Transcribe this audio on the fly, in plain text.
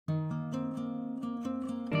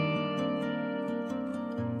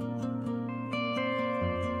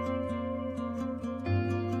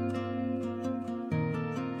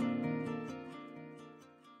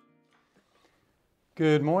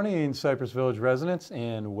Good morning, Cypress Village residents,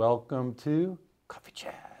 and welcome to Coffee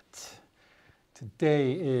Chat.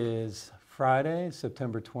 Today is Friday,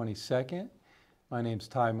 September 22nd. My name's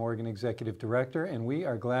Ty Morgan, Executive Director, and we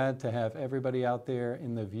are glad to have everybody out there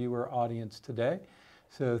in the viewer audience today.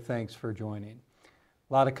 So thanks for joining.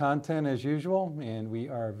 A lot of content as usual, and we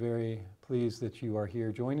are very pleased that you are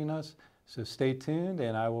here joining us. So stay tuned,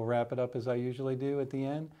 and I will wrap it up as I usually do at the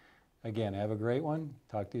end. Again, have a great one.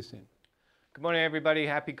 Talk to you soon. Good morning, everybody.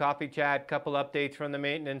 Happy Coffee Chat. Couple updates from the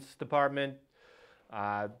maintenance department.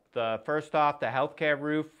 First off, the healthcare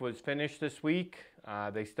roof was finished this week.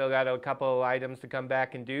 They still got a couple of items to come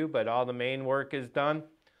back and do, but all the main work is done.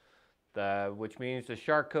 Which means the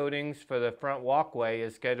shark coatings for the front walkway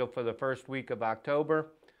is scheduled for the first week of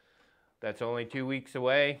October. That's only 2 weeks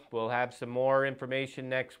away. We'll have some more information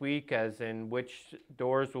next week as in which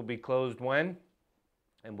doors will be closed when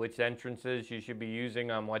and which entrances you should be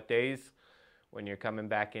using on what days when you're coming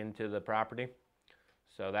back into the property.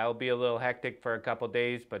 So that will be a little hectic for a couple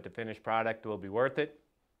days, but the finished product will be worth it.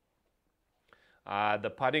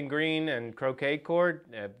 The putting green and croquet court,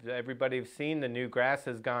 everybody's seen the new grass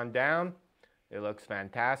has gone down. It looks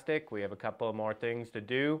fantastic. We have a couple of more things to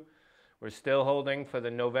do. We're still holding for the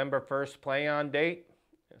November 1st play-on date.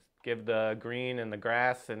 Give the green and the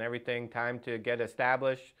grass and everything time to get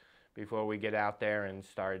established before we get out there and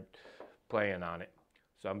start playing on it.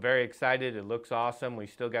 So I'm very excited. It looks awesome. We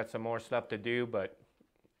still got some more stuff to do, but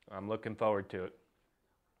I'm looking forward to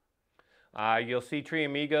it. You'll see Tree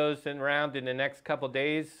Amigos around in the next couple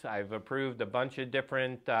days. I've approved a bunch of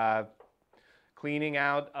different cleaning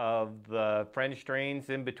out of the French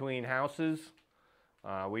drains in between houses.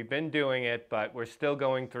 We've been doing it, but we're still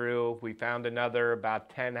going through. We found another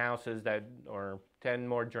about 10 houses or 10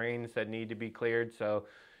 more drains that need to be cleared. So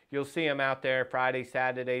you'll see them out there Friday,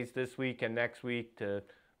 Saturdays this week and next week to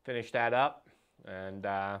finish that up. And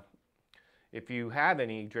if you have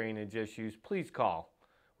any drainage issues, please call.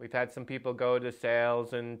 We've had some people go to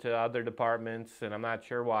sales and to other departments, and I'm not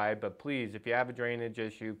sure why, but please, if you have a drainage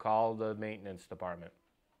issue, call the maintenance department.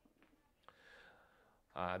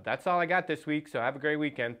 That's all I got this week, so have a great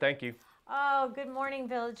weekend. Thank you. Oh, good morning,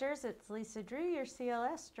 villagers. It's Lisa Drew, your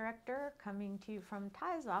CLS director, coming to you from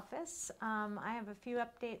Ty's office. I have a few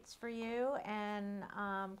updates for you and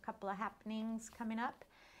a couple of happenings coming up.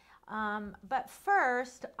 But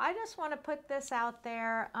first, I just want to put this out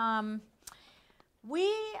there. I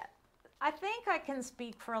think I can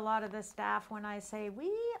speak for a lot of the staff when I say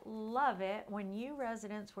we love it when you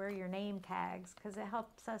residents wear your name tags because it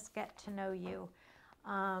helps us get to know you.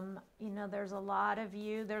 You know, there's a lot of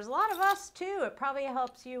you. There's a lot of us too. It probably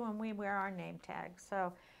helps you when we wear our name tags.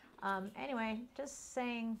 So anyway, just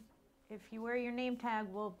saying, if you wear your name tag,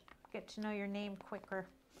 we'll get to know your name quicker.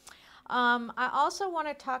 I also want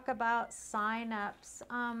to talk about sign-ups.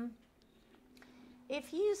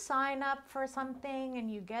 If you sign up for something and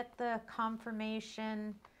you get the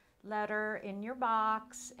confirmation letter in your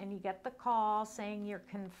box and you get the call saying you're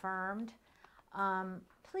confirmed,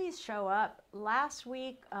 please show up. Last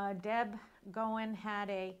week, Deb Goen had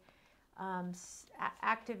a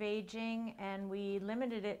active aging, and we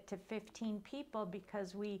limited it to 15 people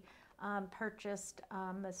because we purchased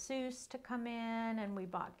masseuse to come in, and we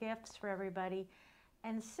bought gifts for everybody,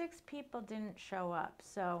 and 6 people didn't show up.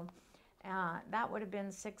 So that would have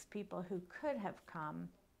been 6 people who could have come.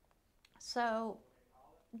 So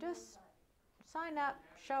just sign up,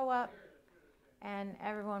 show up, and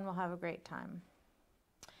everyone will have a great time.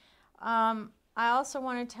 I also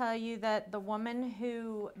want to tell you that the woman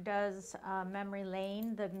who does Memory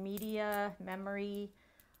Lane, the media memory,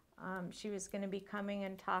 she was going to be coming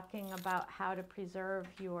and talking about how to preserve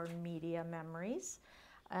your media memories.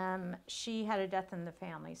 She had a death in the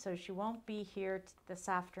family, so she won't be here this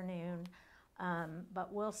afternoon,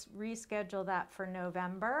 but we'll reschedule that for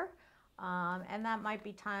November. And that might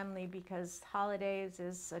be timely because holidays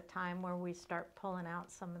is a time where we start pulling out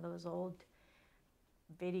some of those old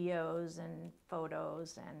videos and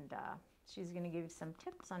photos, and she's going to give you some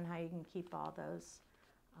tips on how you can keep all those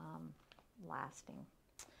lasting.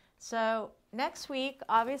 So next week,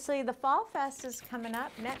 obviously the Fall Fest is coming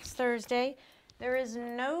up next Thursday. There is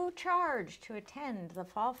no charge to attend the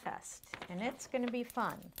Fall Fest, and it's going to be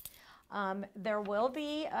fun. There will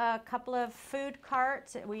be a couple of food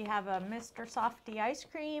carts. We have a Mr. Softy ice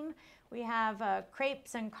cream. We have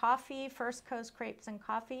crepes and coffee, First Coast Crepes and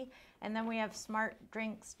Coffee. And then we have Smart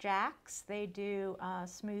Drinks Jacks. They do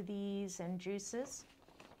smoothies and juices.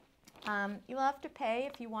 You'll have to pay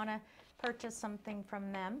if you want to purchase something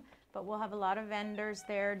from them, but we'll have a lot of vendors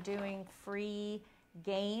there doing free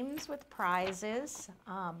games with prizes.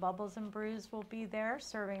 Bubbles and Brews will be there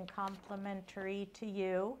serving complimentary to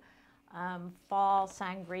you fall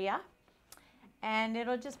sangria. And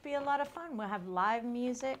it'll just be a lot of fun. We'll have live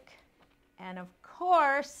music and, of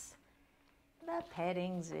course, the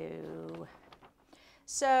petting zoo.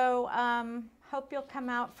 So hope you'll come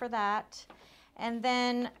out for that. And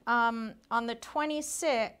then on the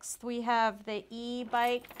 26th, we have the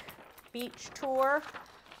e-bike beach tour.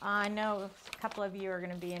 I know a couple of you are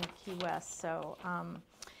going to be in Key West, so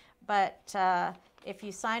but if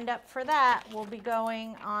you signed up for that, we'll be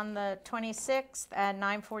going on the 26th at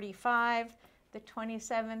 9:45. The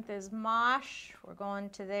 27th is Mosh. We're going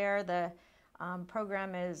to there. The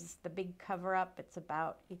program is The Big Cover-Up. It's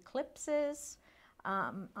about eclipses.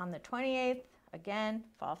 On the 28th, again,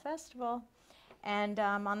 Fall Festival. And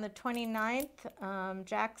on the 29th,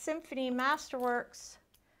 Jack Symphony Masterworks,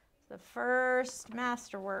 the first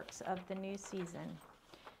Masterworks of the new season.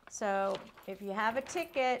 So if you have a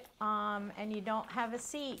ticket and you don't have a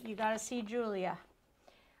seat, you got to see Julia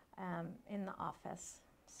in the office.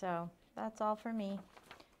 So that's all for me.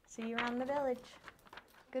 See you around the village.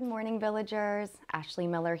 Good morning, villagers. Ashley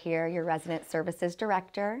Miller here, your Resident Services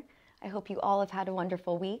Director. I hope you all have had a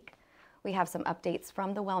wonderful week. We have some updates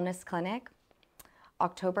from the Wellness Clinic.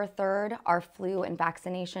 October 3rd, our flu and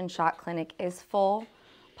vaccination shot clinic is full.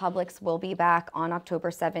 Publix will be back on October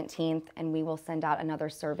 17th, and we will send out another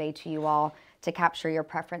survey to you all to capture your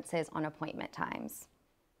preferences on appointment times.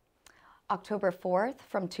 October 4th,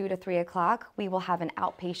 from 2 to 3 o'clock, we will have an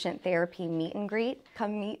outpatient therapy meet and greet.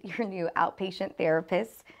 Come meet your new outpatient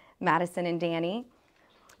therapists, Madison and Danny.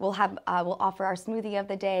 We'll offer our smoothie of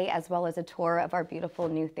the day as well as a tour of our beautiful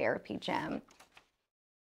new therapy gym.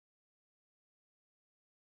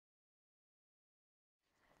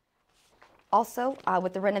 Also,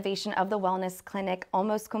 with the renovation of the Wellness Clinic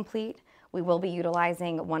almost complete, we will be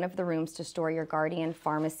utilizing one of the rooms to store your Guardian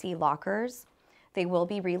Pharmacy lockers. They will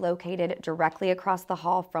be relocated directly across the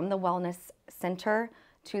hall from the Wellness Center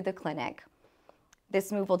to the clinic.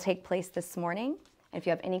 This move will take place this morning. If you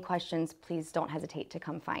have any questions, please don't hesitate to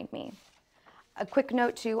come find me. A quick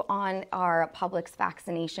note too on our Publix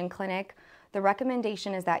vaccination clinic. The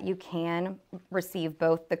recommendation is that you can receive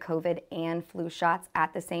both the COVID and flu shots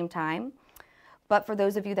at the same time. But for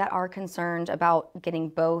those of you that are concerned about getting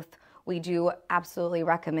both, we do absolutely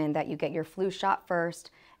recommend that you get your flu shot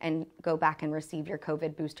first and go back and receive your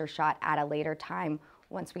COVID booster shot at a later time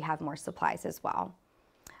once we have more supplies as well.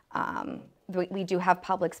 We do have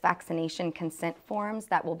Publix vaccination consent forms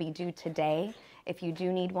that will be due today. If you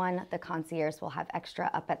do need one, the concierge will have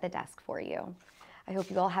extra up at the desk for you. I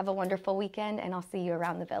hope you all have a wonderful weekend, and I'll see you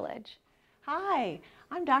around the village. Hi,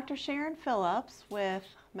 I'm Dr. Sharon Phillips with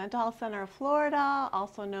Mental Health Center of Florida,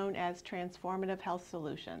 also known as Transformative Health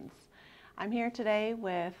Solutions. I'm here today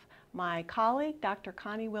with my colleague, Dr.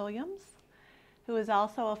 Connie Williams, who is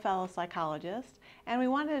also a fellow psychologist, and we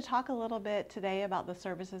wanted to talk a little bit today about the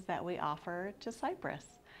services that we offer to Cypress.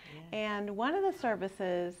 Yeah. And one of the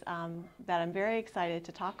services that I'm very excited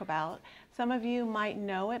to talk about, some of you might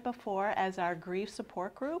know it before as our grief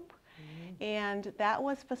support group, and that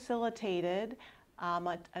was facilitated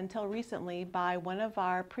until recently by one of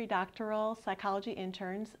our pre-doctoral psychology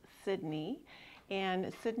interns, Sydney.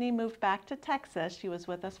 And Sydney moved back to Texas. She was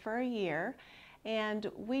with us for a year.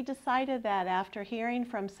 And we decided that after hearing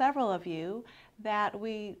from several of you that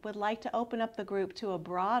we would like to open up the group to a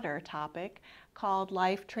broader topic called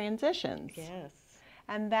life transitions. Yes.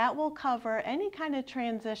 And that will cover any kind of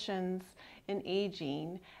transitions in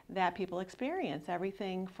aging that people experience,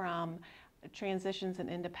 everything from transitions in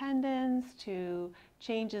independence to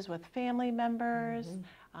changes with family members,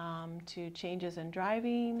 to changes in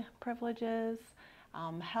driving privileges,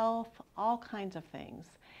 health, all kinds of things.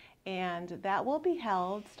 And that will be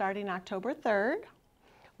held starting October 3rd,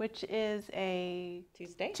 which is a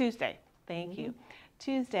Tuesday. Thank you.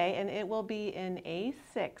 Tuesday, and it will be in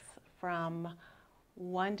A6 from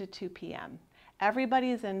 1 to 2 p.m. Everybody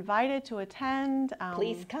is invited to attend.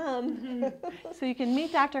 Please come. So you can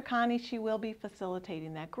meet Dr. Connie. She will be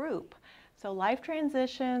facilitating that group. So Life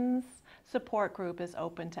Transitions Support Group is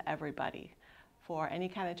open to everybody for any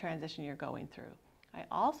kind of transition you're going through. I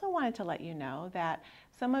also wanted to let you know that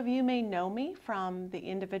some of you may know me from the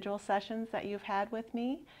individual sessions that you've had with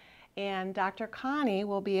me, and Dr. Connie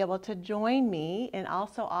will be able to join me in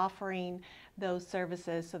also offering those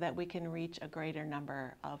services so that we can reach a greater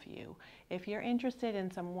number of you. If you're interested in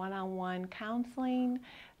some one-on-one counseling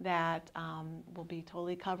that will be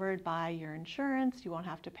totally covered by your insurance, you won't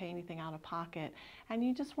have to pay anything out of pocket, and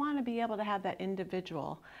you just want to be able to have that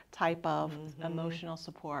individual type of emotional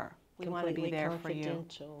support, we want to be there for you.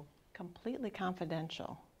 completely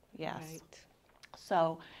confidential. Yes. Right.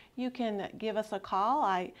 So you can give us a call.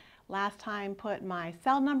 I last time put my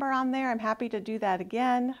cell number on there. I'm happy to do that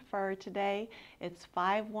again for today. It's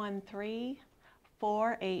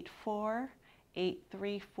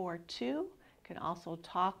 513-484-8342. You can also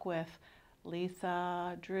talk with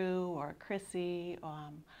Lisa, Drew, or Chrissy,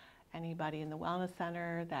 anybody in the Wellness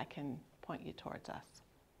Center that can point you towards us.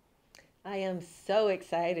 I am so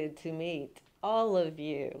excited to meet all of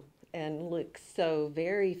you and look so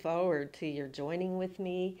very forward to your joining with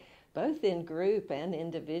me, both in group and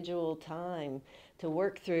individual time, to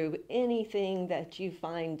work through anything that you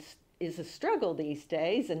find is a struggle these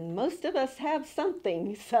days, and most of us have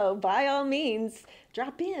something, so by all means,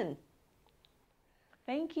 drop in.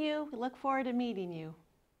 Thank you. We look forward to meeting you.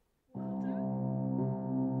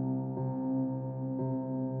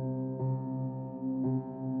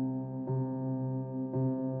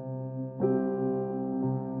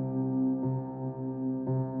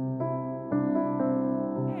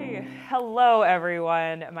 Hello,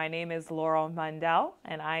 everyone. My name is Laurel Mundell,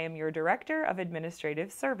 and I am your Director of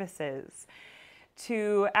Administrative Services.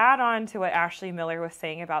 To add on to what Ashley Miller was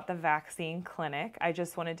saying about the vaccine clinic, I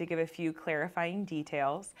just wanted to give a few clarifying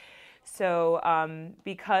details. So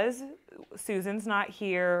because Susan's not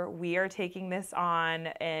here, we are taking this on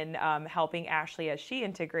and helping Ashley as she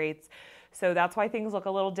integrates. So that's why things look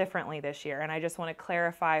a little differently this year. And I just want to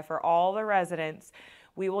clarify for all the residents,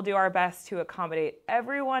 we will do our best to accommodate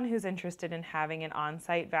everyone who's interested in having an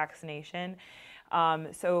on-site vaccination.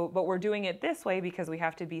 But we're doing it this way because we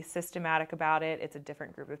have to be systematic about it. It's a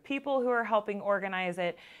different group of people who are helping organize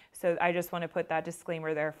it. So I just want to put that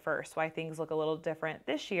disclaimer there first, why things look a little different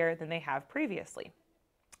this year than they have previously.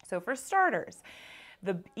 So for starters,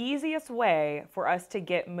 the easiest way for us to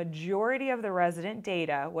get majority of the resident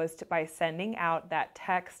data was by sending out that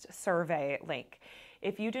text survey link.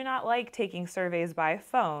 If you do not like taking surveys by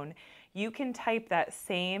phone, you can type that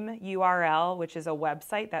same URL, which is a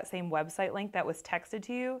website, that same website link that was texted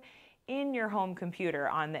to you, in your home computer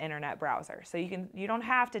on the internet browser. So you don't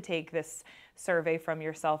have to take this survey from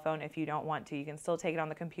your cell phone if you don't want to. You can still take it on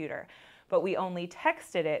the computer. But we only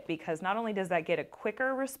texted it because not only does that get a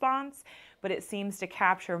quicker response, but it seems to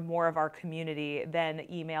capture more of our community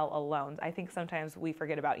than email alone. I think sometimes we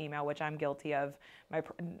forget about email, which I'm guilty of,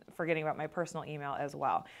 forgetting about my personal email as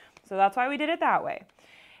well. So that's why we did it that way.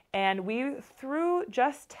 And through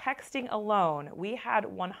just texting alone, we had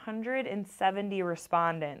 170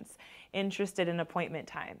 respondents interested in appointment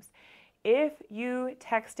times. If you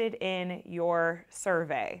texted in your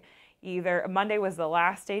survey, either Monday was the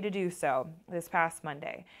last day to do so, this past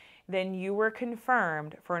Monday, then you were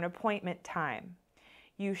confirmed for an appointment time.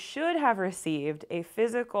 You should have received a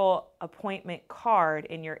physical appointment card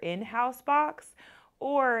in your in-house box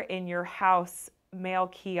or in your house mail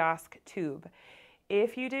kiosk tube.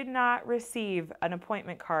 If you did not receive an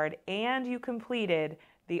appointment card and you completed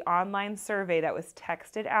the online survey that was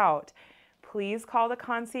texted out, please call the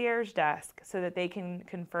concierge desk so that they can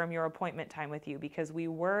confirm your appointment time with you, because we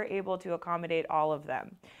were able to accommodate all of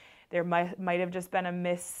them. There might have just been a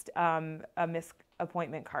missed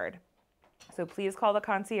appointment card. So please call the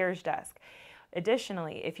concierge desk.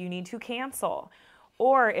 Additionally, if you need to cancel,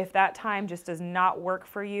 or if that time just does not work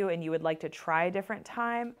for you and you would like to try a different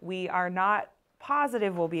time, we are not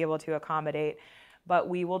positive we'll be able to accommodate, but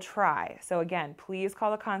we will try. So again, please call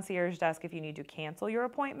the concierge desk if you need to cancel your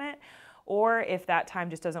appointment, or if that time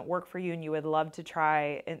just doesn't work for you and you would love to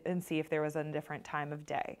try and see if there was a different time of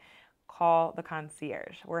day. Call the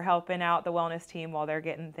concierge. We're helping out the wellness team while they're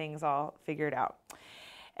getting things all figured out.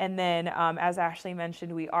 And then, as Ashley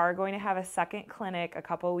mentioned, we are going to have a second clinic a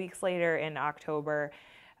couple of weeks later in October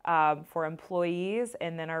for employees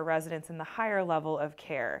and then our residents in the higher level of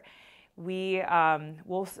care.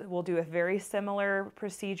 We'll do a very similar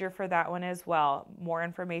procedure for that one as well. More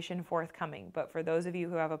information forthcoming. But for those of you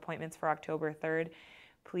who have appointments for October 3rd,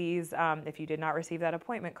 please, if you did not receive that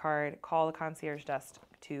appointment card, call the concierge desk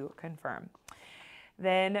to confirm.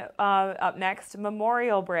 Then up next,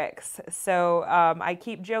 memorial bricks. So I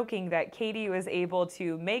keep joking that Katie was able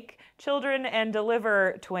to make children and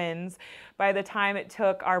deliver twins by the time it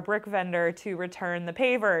took our brick vendor to return the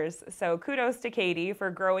pavers. So kudos to Katie for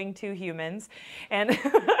growing 2 humans and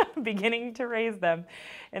beginning to raise them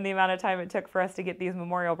in the amount of time it took for us to get these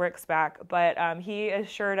memorial bricks back. But he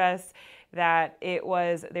assured us that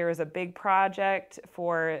there was a big project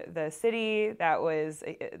for the city that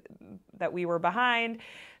we were behind.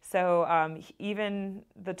 So even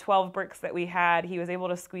the 12 bricks that we had, he was able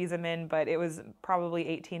to squeeze them in, but it was probably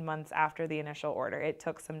 18 months after the initial order. It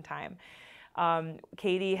took some time.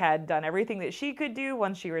 Katie had done everything that she could do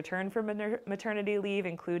once she returned from maternity leave,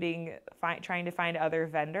 including trying to find other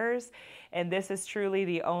vendors. And this is truly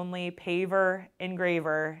the only paver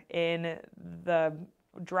engraver in the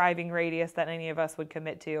driving radius that any of us would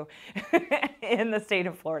commit to in the state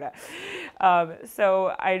of Florida.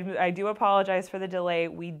 So I do apologize for the delay.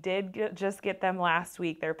 We did just get them last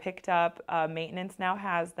week. They're picked up. Maintenance now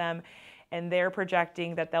has them, and they're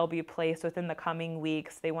projecting that they'll be placed within the coming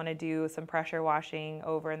weeks. They want to do some pressure washing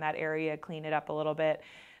over in that area, clean it up a little bit,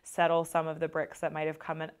 settle some of the bricks that might have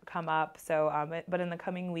come up. So, but in the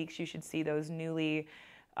coming weeks, you should see those newly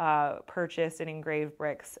purchased and engraved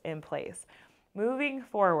bricks in place. Moving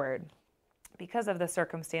forward, because of the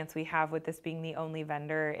circumstance we have with this being the only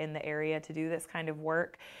vendor in the area to do this kind of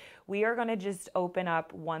work, we are going to just open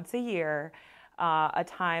up once a year a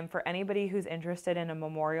time for anybody who's interested in a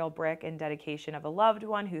memorial brick in dedication of a loved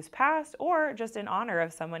one who's passed, or just in honor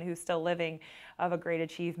of someone who's still living, of a great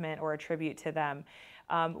achievement or a tribute to them.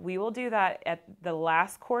 We will do that at the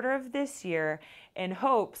last quarter of this year in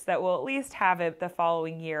hopes that we'll at least have it the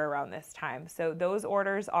following year around this time. So those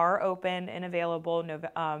orders are open and available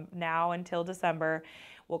now until December.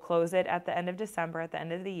 We'll close it at the end of December, at the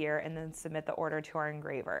end of the year, and then submit the order to our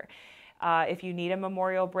engraver. If you need a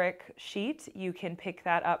memorial brick sheet, you can pick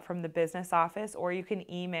that up from the business office, or you can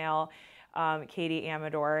email Katie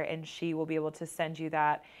Amador, and she will be able to send you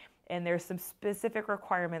that. And there's some specific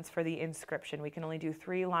requirements for the inscription. We can only do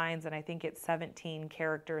 3 lines, and I think it's 17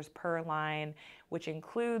 characters per line, which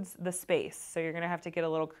includes the space. So you're going to have to get a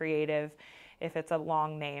little creative if it's a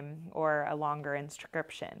long name or a longer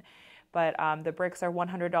inscription. But the bricks are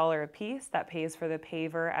 $100 a piece. That pays for the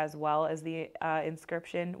paver as well as the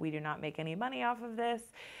inscription. We do not make any money off of this.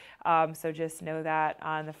 So just know that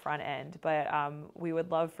on the front end. But we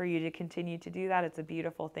would love for you to continue to do that. It's a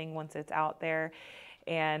beautiful thing once it's out there.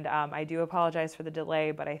 And I do apologize for the delay,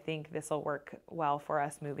 but I think this will work well for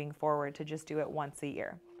us moving forward to just do it once a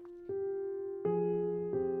year.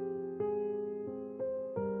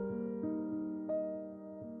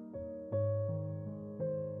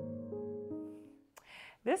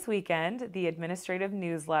 This weekend, the administrative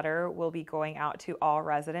newsletter will be going out to all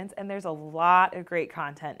residents, and there's a lot of great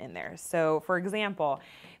content in there. So, for example,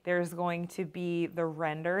 there's going to be the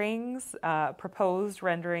renderings, proposed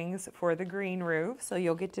renderings for the green roof. So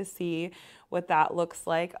you'll get to see what that looks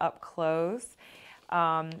like up close.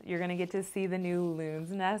 You're going to get to see the new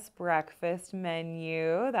Loon's Nest breakfast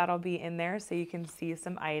menu. That'll be in there so you can see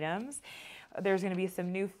some items. There's going to be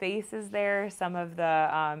some new faces there, some of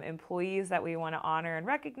the employees that we want to honor and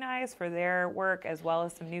recognize for their work, as well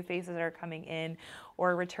as some new faces that are coming in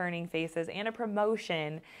or returning faces, and a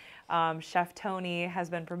promotion. Chef Tony has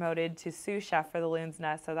been promoted to sous chef for the Loon's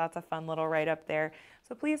Nest, so that's a fun little write-up there.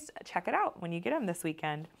 So please check it out when you get them this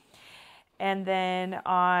weekend. And then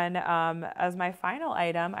on as my final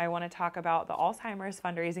item, I want to talk about the Alzheimer's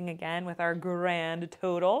fundraising again with our grand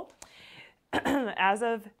total. As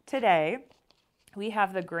of today, we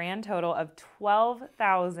have the grand total of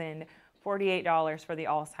 $12,048 for the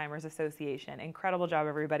Alzheimer's Association. Incredible job,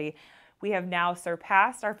 everybody. We have now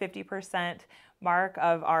surpassed our 50% mark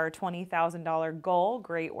of our $20,000 goal.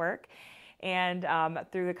 Great work. And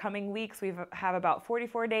through the coming weeks, we have about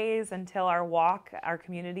 44 days until our walk, our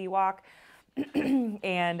community walk.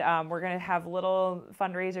 And we're going to have little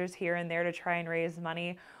fundraisers here and there to try and raise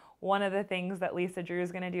money. One of the things that Lisa Drew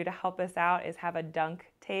is going to do to help us out is have a dunk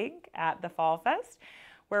tank at the Fall Fest,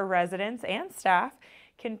 where residents and staff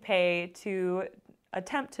can pay to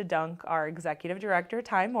attempt to dunk our executive director,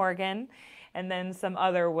 Ty Morgan, and then some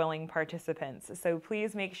other willing participants. So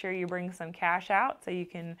please make sure you bring some cash out so you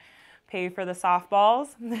can pay for the softballs.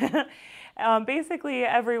 Basically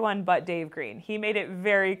everyone but Dave Green. He made it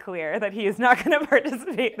very clear that he is not going to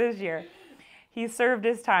participate this year. He served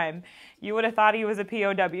his time. You would have thought he was a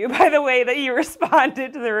POW by the way that he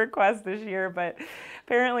responded to the request this year, but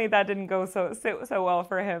apparently that didn't go so well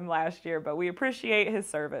for him last year, but we appreciate his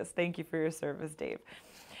service. Thank you for your service, Dave.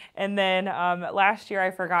 And then last year I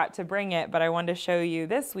forgot to bring it, but I wanted to show you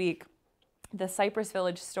this week the Cypress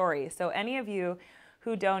Village story. So any of you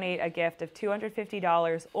who donate a gift of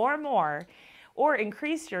 $250 or more, or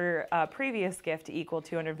increase your previous gift to equal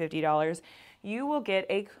 $250, you will get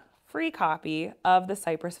a free copy of the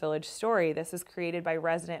Cypress Village story. This is created by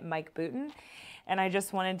resident Mike Booten, and I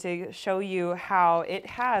just wanted to show you how it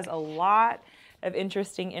has a lot of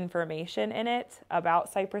interesting information in it about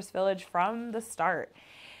Cypress Village from the start.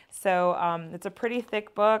 So it's a pretty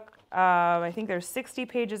thick book. I think there's 60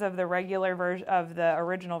 pages of the regular version of the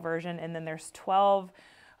original version, and then there's 12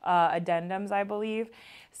 addendums, I believe.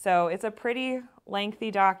 So it's a pretty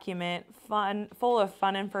lengthy document, full of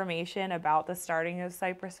fun information about the starting of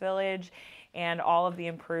Cypress Village and all of the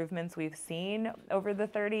improvements we've seen over the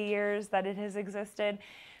 30 years that it has existed.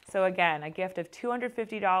 So again, a gift of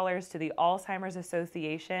 $250 to the Alzheimer's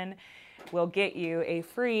Association will get you a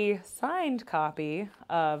free signed copy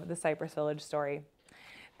of the Cypress Village story.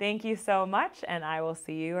 Thank you so much, and I will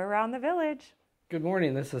see you around the village. Good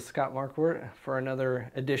morning, this is Scott Markwart for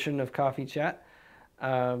another edition of Coffee Chat.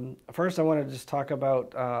 First, I want to just talk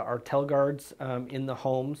about our Telguards in the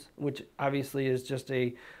homes, which obviously is just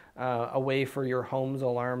a way for your home's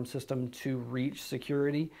alarm system to reach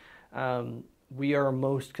security. We are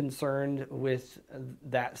most concerned with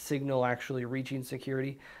that signal actually reaching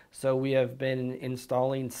security. So we have been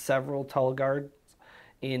installing several Telguards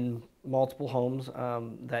in multiple homes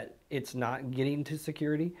that it's not getting to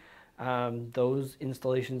security. Those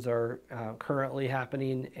installations are currently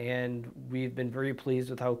happening, and we've been very pleased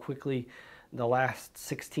with how quickly the last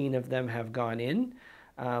 16 of them have gone in.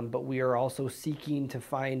 But we are also seeking to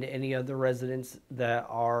find any other residents that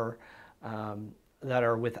are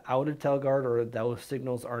without a Telguard or those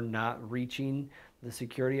signals are not reaching the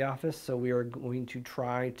security office. So we are going to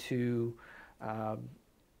try to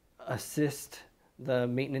assist the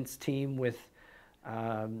maintenance team with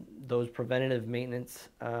those preventative maintenance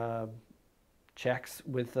checks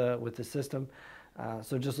with the system.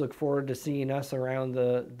 So just look forward to seeing us around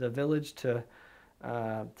the village to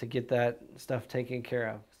get that stuff taken care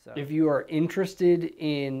of. So if you are interested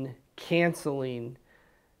in canceling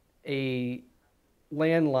a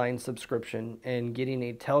landline subscription and getting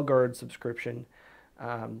a Telguard subscription,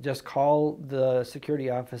 just call the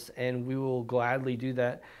security office and we will gladly do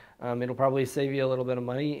that. It'll probably save you a little bit of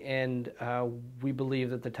money, and we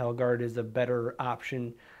believe that the Telguard is a better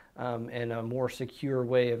option and a more secure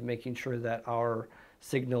way of making sure that our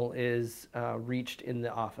signal is reached in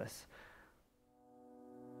the office.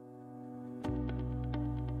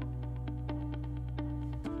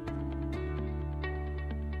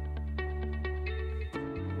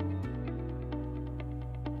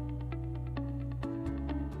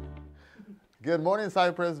 Good morning,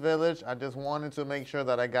 Cypress Village. I just wanted to make sure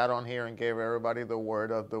that I got on here and gave everybody the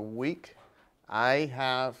word of the week. I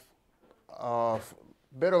have a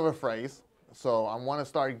bit of a phrase, so I want to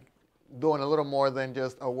start doing a little more than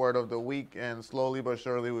just a word of the week, and slowly but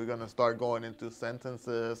surely we're going to start going into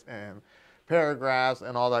sentences and paragraphs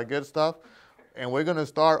and all that good stuff. And we're going to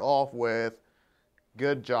start off with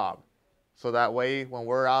good job. So that way, when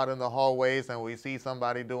we're out in the hallways and we see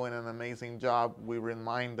somebody doing an amazing job, we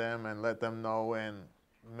remind them and let them know in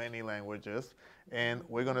many languages. And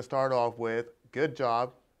we're going to start off with good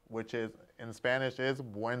job, which is in Spanish is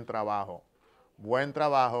buen trabajo. Buen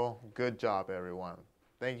trabajo, good job, everyone.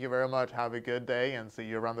 Thank you very much. Have a good day and see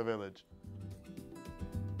you around the village.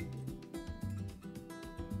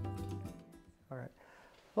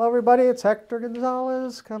 Hello everybody, it's Hector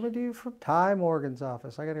Gonzalez coming to you from Ty Morgan's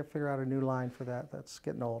office. I got to figure out a new line for that. That's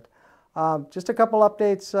getting old. Just a couple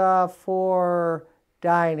updates for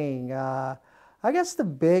dining. I guess the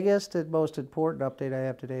biggest and most important update I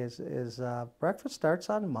have today is breakfast starts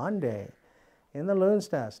on Monday in the Loon's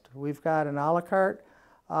Nest. We've got an a la carte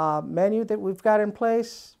menu that we've got in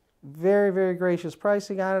place. Very, very gracious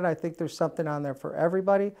pricing on it. I think there's something on there for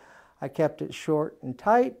everybody. I kept it short and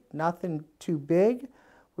tight, nothing too big.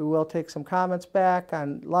 We will take some comments back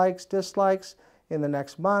on likes, dislikes in the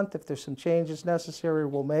next month. If there's some changes necessary,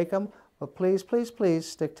 we'll make them. But please, please, please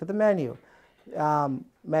stick to the menu.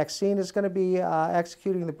 Maxine is going to be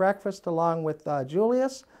executing the breakfast along with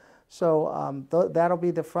Julius. So that'll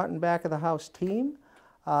be the front and back of the house team.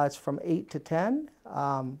 It's from 8 to 10.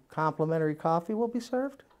 Complimentary coffee will be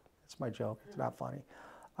served. That's my joke. It's not funny.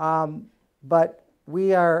 But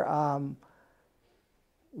we are...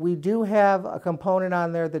 We do have a component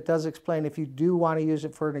on there that does explain if you do want to use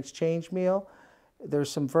it for an exchange meal. There's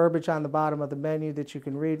some verbiage on the bottom of the menu that you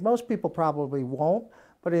can read. Most people probably won't,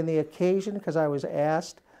 but in the occasion, because I was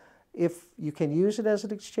asked if you can use it as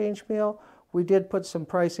an exchange meal, we did put some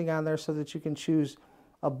pricing on there so that you can choose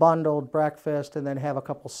a bundled breakfast and then have a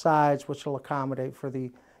couple sides, which will accommodate for the,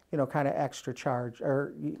 kind of extra charge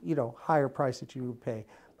or, higher price that you would pay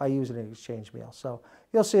by using an exchange meal. So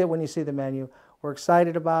you'll see it when you see the menu. We're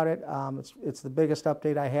excited about it. It's the biggest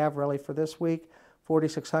update I have really for this week.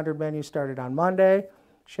 4600 menu started on Monday.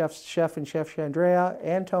 Chef and Chef Chandrea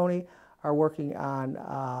and Tony are working on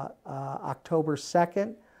October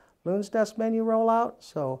 2nd Loon's Nest menu rollout.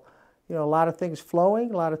 So, a lot of things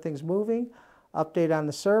flowing, a lot of things moving. Update on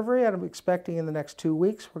the servery. I'm expecting in the next 2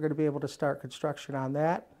 weeks we're going to be able to start construction on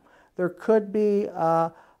that. There could be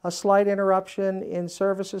a slight interruption in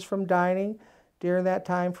services from dining during that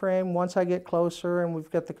time frame. Once I get closer and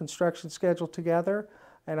we've got the construction schedule together,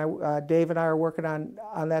 and Dave and I are working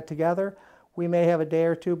on that together, we may have a day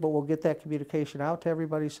or two, but we'll get that communication out to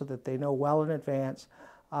everybody so that they know well in advance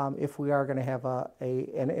if we are going to have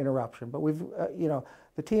an interruption. But we've,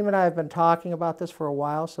 the team and I have been talking about this for a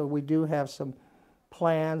while, so we do have some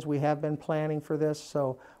plans. We have been planning for this,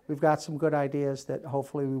 so we've got some good ideas that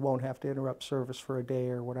hopefully we won't have to interrupt service for a day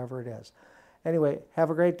or whatever it is. Anyway,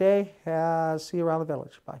 have a great day. See you around the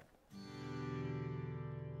village. Bye.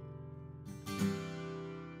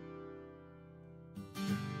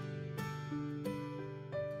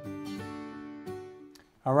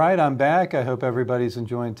 All right, I'm back. I hope everybody's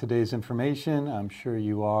enjoying today's information. I'm sure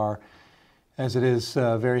you are, as it is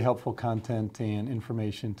very helpful content and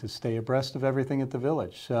information to stay abreast of everything at the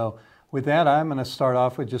village. So with that, I'm going to start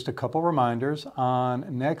off with just a couple reminders. On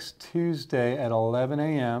next Tuesday at 11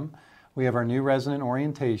 a.m., we have our new resident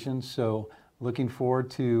orientation. So looking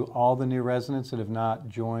forward to all the new residents that have not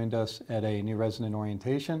joined us at a new resident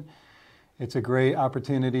orientation. It's a great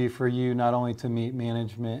opportunity for you not only to meet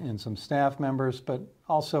management and some staff members, but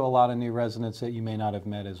also a lot of new residents that you may not have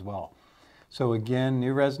met as well. So again,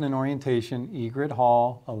 new resident orientation, Egret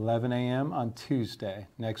Hall, 11 a.m. on Tuesday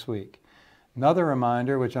next week. Another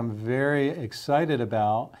reminder, which I'm very excited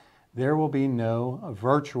about, there will be no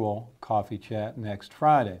virtual coffee chat next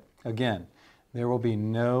Friday. Again, there will be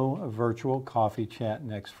no virtual coffee chat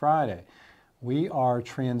next Friday. We are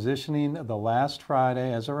transitioning the last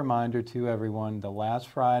Friday, as a reminder to everyone, the last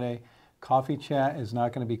Friday, coffee chat is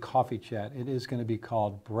not going to be coffee chat. It is going to be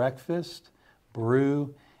called Breakfast,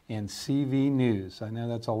 Brew, and CV News. I know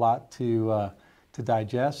that's a lot to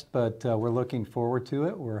digest, but we're looking forward to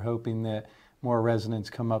it. We're hoping that more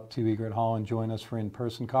residents come up to Egret Hall and join us for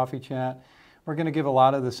in-person coffee chat. We're going to give a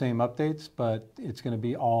lot of the same updates, but it's going to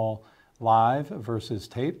be all live versus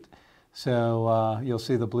taped. So you'll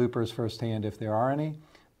see the bloopers firsthand if there are any.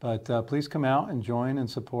 But please come out and join and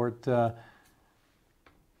support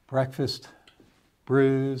Breakfast,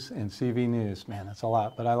 Brews, and CV News. Man, that's a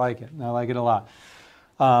lot, but I like it. I like it a lot.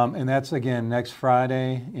 And that's, again, next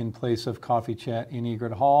Friday in place of Coffee Chat in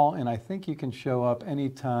Egret Hall. And I think you can show up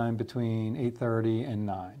anytime between 8:30 and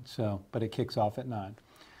 9. So, but it kicks off at 9.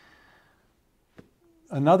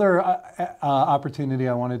 Another opportunity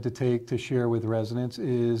I wanted to take to share with residents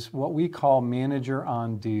is what we call manager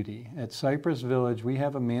on duty. At Cypress Village, we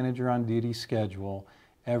have a manager on duty schedule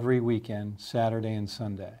every weekend, Saturday and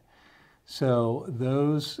Sunday. So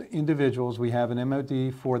those individuals, we have an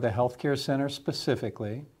MOD for the healthcare center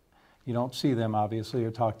specifically. You don't see them, obviously,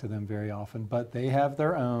 or talk to them very often, but they have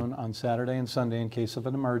their own on Saturday and Sunday in case of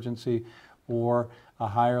an emergency or a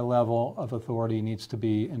higher level of authority needs to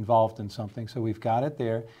be involved in something. So we've got it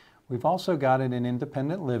there. We've also got it in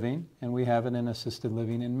independent living, and we have it in assisted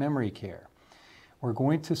living and memory care. We're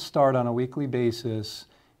going to start on a weekly basis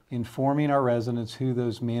informing our residents who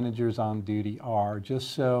those managers on duty are,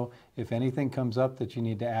 just so if anything comes up that you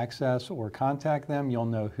need to access or contact them, you'll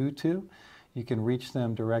know who to. You can reach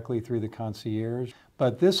them directly through the concierge.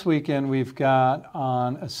 But this weekend we've got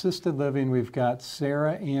on assisted living, we've got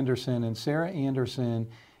Sarah Anderson, and Sarah Anderson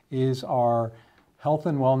is our health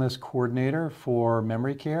and wellness coordinator for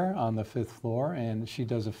memory care on the 5th floor, and she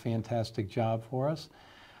does a fantastic job for us.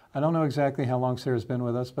 I don't know exactly how long Sarah's been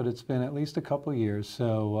with us, but it's been at least a couple years.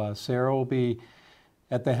 So Sarah will be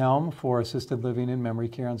at the helm for assisted living and memory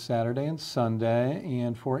care on Saturday and Sunday.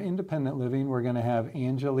 And for independent living, we're going to have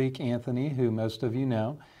Angelique Anthony, who most of you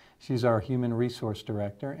know. She's our human resource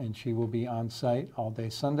director, and she will be on site all day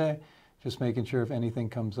Sunday, just making sure if anything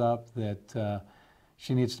comes up that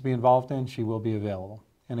she needs to be involved in, she will be available.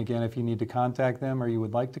 And again, if you need to contact them or you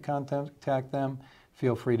would like to contact them,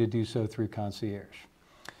 feel free to do so through concierge.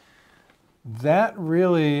 That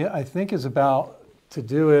really, I think, is about to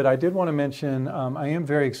do it. I did want to mention, I am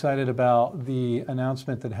very excited about the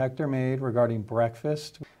announcement that Hector made regarding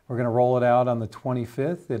breakfast. We're going to roll it out on the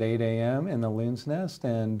 25th at 8 a.m. in the Loon's Nest,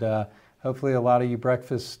 and hopefully a lot of you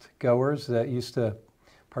breakfast goers that used to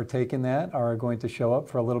partake in that are going to show up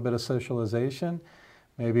for a little bit of socialization,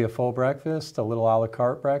 maybe a full breakfast, a little a la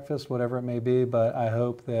carte breakfast, whatever it may be, but I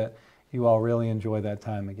hope that you all really enjoy that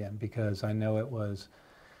time again, because I know it was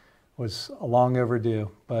long overdue,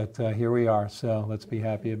 but here we are, so let's be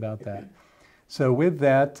happy about that. So with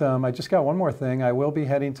that, I just got one more thing. I will be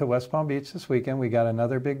heading to West Palm Beach this weekend. We got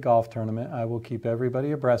another big golf tournament. I will keep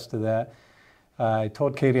everybody abreast of that. I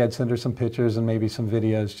told Katie I'd send her some pictures and maybe some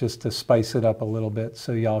videos just to spice it up a little bit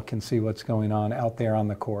so y'all can see what's going on out there on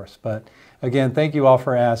the course. But again, thank you all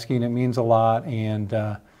for asking. It means a lot, and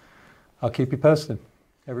I'll keep you posted.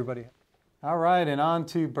 Everybody. All right, and on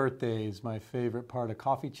to birthdays. My favorite part of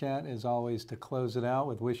Coffee Chat is always to close it out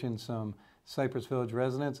with wishing some Cypress Village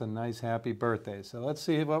residents a nice happy birthday. So let's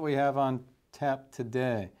see what we have on tap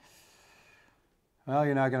today. Well,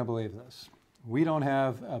 you're not going to believe this. We don't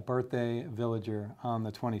have a birthday villager on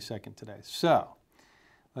the 22nd today. So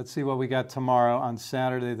let's see what we got tomorrow on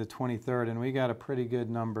Saturday the 23rd, and we got a pretty good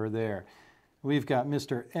number there. We've got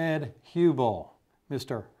Mr. Ed Hubel,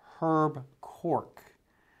 Mr. Herb Cork,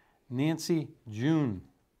 Nancy June,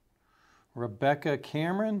 Rebecca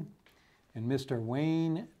Cameron, and Mr.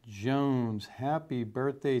 Wayne Jones. Happy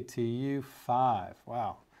birthday to you, 5.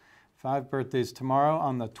 Wow. 5 birthdays tomorrow.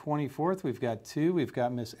 On the 24th, we've got 2. We've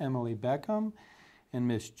got Miss Emily Beckham and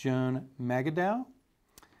Miss Joan Magadow.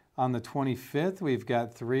 On the 25th, we've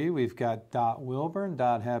got 3. We've got Dot Wilburn.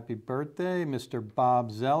 Dot, happy birthday. Mr. Bob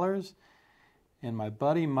Zellers. And my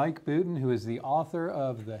buddy Mike Booten, who is the author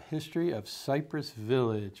of The History of Cypress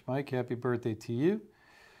Village. Mike, happy birthday to you.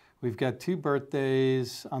 We've got 2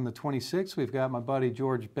 birthdays on the 26th. We've got my buddy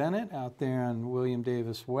George Bennett out there on Middleton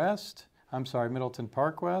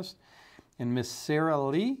Park West. And Miss Sarah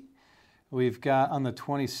Lee. We've got on the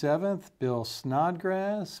 27th, Bill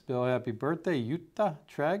Snodgrass. Bill, happy birthday. Jutta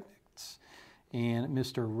Tragnitz. And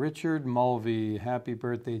Mr. Richard Mulvey. Happy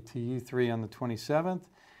birthday to you 3 on the 27th.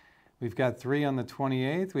 We've got 3 on the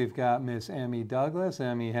 28th. We've got Miss Emmy Douglas.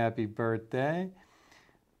 Emmy, happy birthday.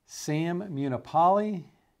 Sam Munipali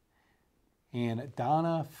and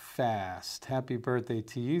Donna Fast. Happy birthday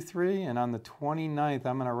to you 3. And on the 29th,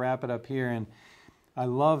 I'm going to wrap it up here. And I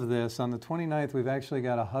love this. On the 29th, we've actually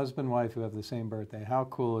got a husband and wife who have the same birthday. How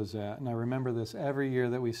cool is that? And I remember this every year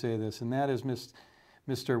that we say this. And that is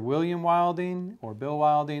Mr. William Wilding, or Bill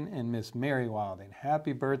Wilding, and Miss Mary Wilding.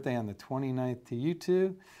 Happy birthday on the 29th to you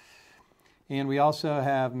 2. And we also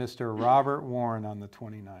have Mr. Robert Warren on the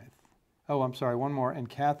 29th. Oh, I'm sorry, one more. And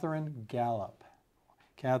Catherine Gallup.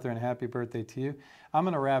 Catherine, happy birthday to you. I'm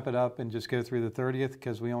going to wrap it up and just go through the 30th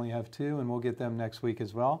because we only have 2, and we'll get them next week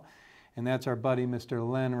as well. And that's our buddy, Mr.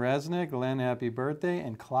 Len Resnick. Len, happy birthday.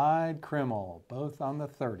 And Clyde Krimmel, both on the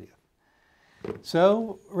 30th.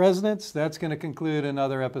 So, residents, that's going to conclude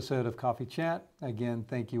another episode of Coffee Chat. Again,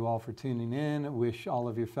 thank you all for tuning in. Wish all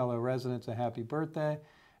of your fellow residents a happy birthday.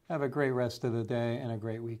 Have a great rest of the day and a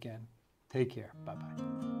great weekend. Take care. Bye-bye.